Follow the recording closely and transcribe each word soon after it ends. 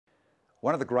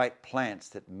One of the great plants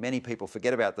that many people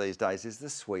forget about these days is the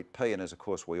sweet pea, and as of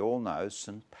course we all know,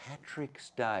 St. Patrick's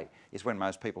Day is when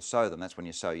most people sow them. That's when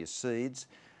you sow your seeds,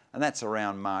 and that's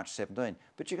around March 17.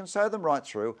 But you can sow them right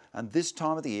through, and this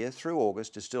time of the year, through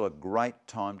August, is still a great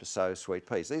time to sow sweet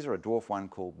peas. These are a dwarf one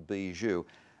called Bijou,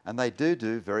 and they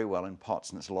do very well in pots,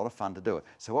 and it's a lot of fun to do it.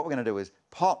 So what we're going to do is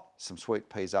pot some sweet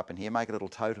peas up in here, make a little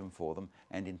totem for them,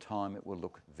 and in time it will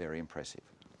look very impressive.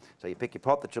 So you pick your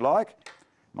pot that you like.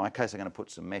 In my case, I'm going to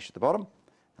put some mesh at the bottom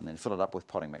and then fill it up with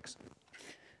potting mix.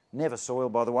 Never soil,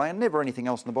 by the way, and never anything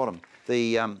else in the bottom.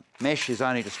 The mesh is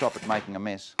only to stop it making a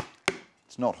mess.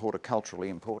 It's not horticulturally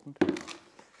important.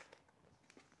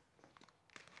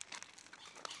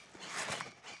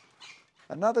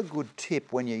 Another good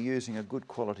tip when you're using a good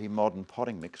quality modern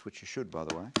potting mix, which you should, by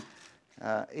the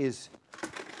way, is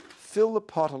fill the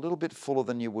pot a little bit fuller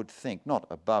than you would think, not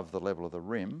above the level of the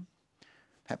rim.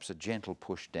 Perhaps a gentle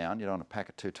push down. You don't want to pack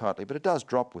it too tightly, but it does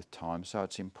drop with time, so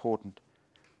it's important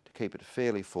to keep it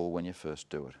fairly full when you first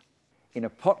do it. In a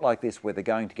pot like this, where they're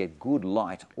going to get good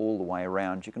light all the way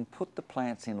around, you can put the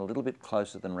plants in a little bit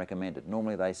closer than recommended.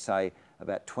 Normally they say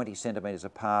about 20 centimetres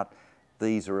apart.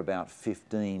 These are about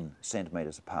 15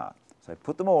 centimetres apart. So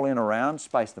put them all in around,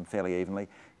 space them fairly evenly,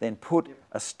 then put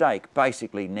a stake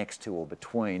basically next to or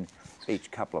between each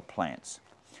couple of plants.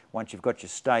 Once you've got your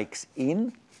stakes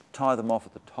in, tie them off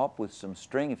at the top with some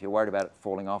string. If you're worried about it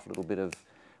falling off, a little bit of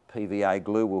PVA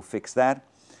glue will fix that.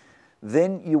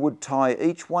 Then you would tie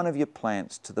each one of your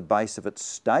plants to the base of its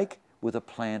stake with a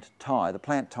plant tie. The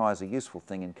plant tie is a useful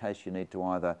thing in case you need to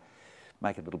either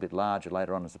make it a little bit larger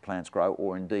later on as the plants grow,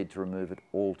 or indeed to remove it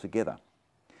altogether.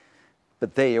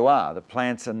 But there you are, the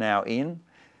plants are now in.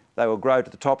 They will grow to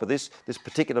the top of this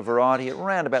particular variety at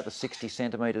around about the 60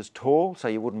 centimetres tall, so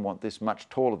you wouldn't want this much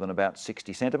taller than about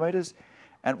 60 centimetres.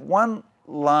 And one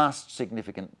last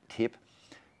significant tip,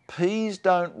 peas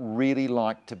don't really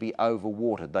like to be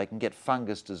overwatered. They can get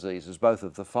fungus diseases, both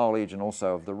of the foliage and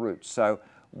also of the roots. So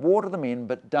water them in,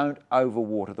 but don't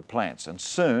overwater the plants. And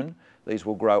soon these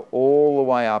will grow all the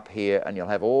way up here, and you'll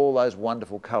have all those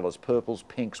wonderful colours, purples,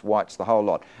 pinks, whites, the whole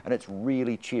lot. And it's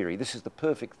really cheery. This is the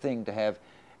perfect thing to have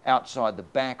outside the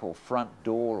back or front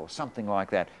door or something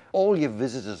like that. All your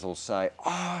visitors will say,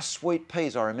 "Oh, sweet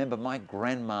peas, I remember my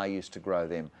grandma used to grow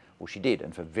them." Well, she did,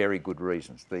 and for very good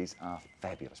reasons. These are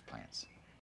fabulous plants.